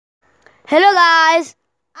Hello guys,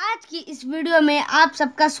 आज की इस वीडियो में आप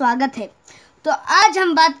सबका स्वागत है। तो आज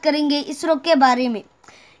हम बात करेंगे इसरो के बारे में।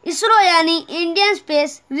 इसरो यानी इंडियन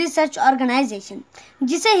स्पेस रिसर्च ऑर्गेनाइजेशन,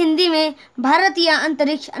 जिसे हिंदी में भारतीय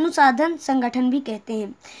अंतरिक्ष अनुसंधान संगठन भी कहते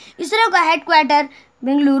हैं। इसरो का हेडक्वार्टर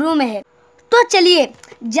बेंगलुरु में है। तो चलिए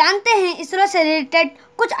जानते हैं इसरो से रिलेटेड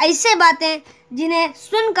कुछ ऐसे बातें जिन्हें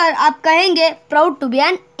सुनकर आप कहेंगे proud to be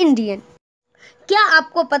an Indian. क्या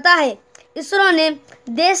आपको पता है इसरो ने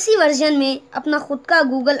देसी वर्जन में अपना खुद का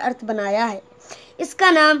गूगल अर्थ बनाया है।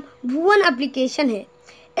 इसका नाम भुवन एप्लीकेशन है।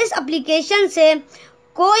 इस एप्लीकेशन से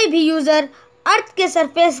कोई भी यूज़र अर्थ के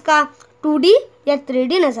सरफेस का 2D या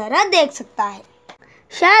 3D नज़ारा देख सकता है।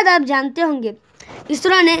 शायद आप जानते होंगे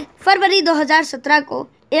इसरो ने फरवरी 2017 को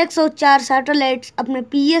 104 सैटेलाइट्स अपने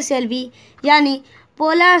PSLV यानी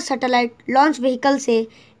पोलर सैटेलाइट लॉन्च व्हीकल से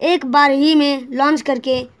एक बार ही में लॉन्च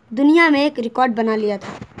करके दुनिया में एक रिकॉर्ड बना लिया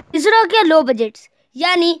था। इसरो के लो बजट्स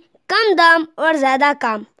यानी कम दाम और ज़्यादा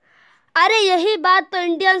काम। अरे यही बात तो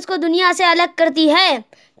इंडियंस को दुनिया से अलग करती है।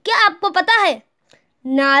 क्या आपको पता है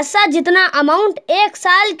नासा जितना अमाउंट एक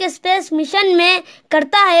साल के स्पेस मिशन में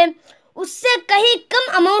करता है, उससे कहीं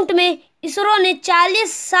कम अमाउंट में इसरो ने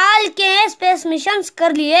 40 साल के स्पेस मिशंस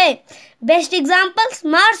कर लिए। Best examples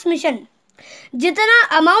Mars mission. जितना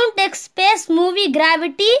अमाउंट एक स्पेस मूवी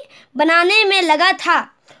ग्रेविटी बनाने में लगा था,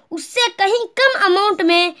 उससे कहीं कम अमाउंट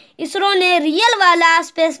में इसरो ने रियल वाला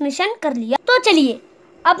स्पेस मिशन कर लिया। तो चलिए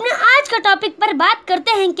अपने आज का टॉपिक पर बात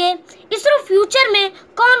करते हैं कि इसरो फ्यूचर में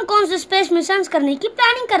कौन कौन से स्पेस मिशंस करने की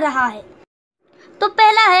प्लानिंग कर रहा है। तो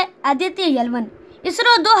पहला है आदित्य L1।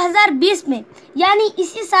 इसरो 2020 में यानी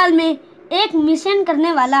इसी साल में एक मिशन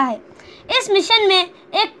करने वाला है। इस मिशन में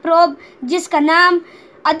एक प्रोब जिसका नाम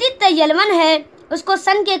आदित्य L1 है, उसको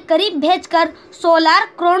सन के करीब भेजकर सोलार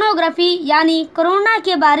क्रोनोग्राफी यानी कोरोना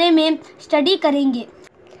के बारे में स्टडी करेंगे।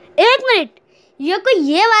 एक मिनट, ये कोई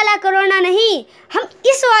ये वाला कोरोना नहीं, हम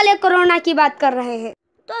इस वाले कोरोना की बात कर रहे हैं।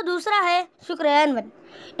 तो दूसरा है शुक्रयान-1।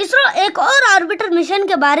 इसरो एक और ऑर्बिटर मिशन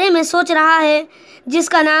के बारे में सोच रहा है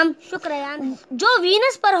जिसका नाम शुक्रयान, जो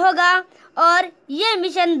वीनस पर होगा और ये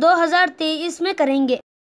मिशन 2023 में करेंगे।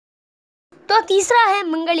 तो तीसरा है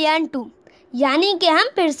मंगलयान-2, यानी कि हम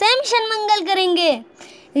फिर से मिशन मंगल करेंगे।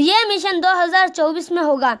 यह मिशन 2024 में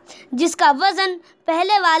होगा, जिसका वजन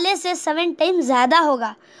पहले वाले से 7 टाइम ज़्यादा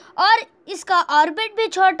होगा और इसका ऑर्बिट भी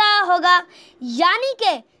छोटा होगा, यानी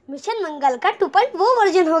कि मिशन मंगल का 2.0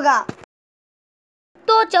 वर्जन होगा।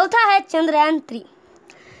 तो चौथा है चंद्रयान-3।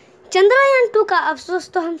 चंद्रयान-2 का अफसोस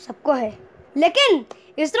तो हम सबको है, लेकिन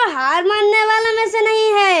इसरो हार मानने वाला में से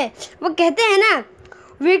नहीं है। वो कहते हैं ना,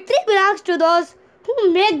 victory belongs to those who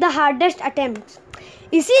make the hardest attempts।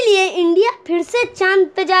 इसीलिए इंडिया फिर से चांद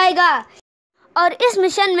पे जाएगा और इस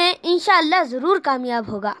मिशन में इंशाअल्लाह ज़रूर कामयाब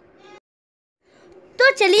होगा।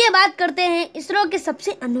 तो चलिए बात करते हैं इसरो के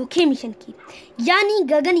सबसे अनोखे मिशन की, यानी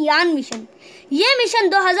गगनयान मिशन। ये मिशन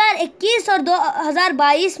 2021 और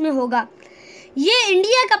 2022 में होगा। ये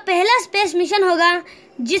इंडिया का पहला स्पेस मिशन होगा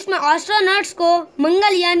जिसमें एस्ट्रोनॉट्स को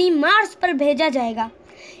मंगल यानी मार्स पर भेजा जाएगा।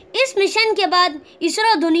 इस मिशन के बाद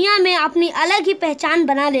इसरो दुनिया में अपनी अलग ही पहचान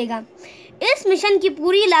बना लेगा। इस मिशन की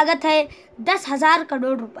पूरी लागत है 10,000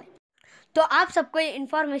 करोड़ रुपए। तो आप सबको ये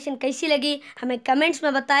इन्फॉर्मेशन कैसी लगी हमें कमेंट्स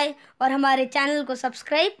में बताएं और हमारे चैनल को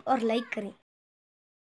सब्सक्राइब और लाइक करें।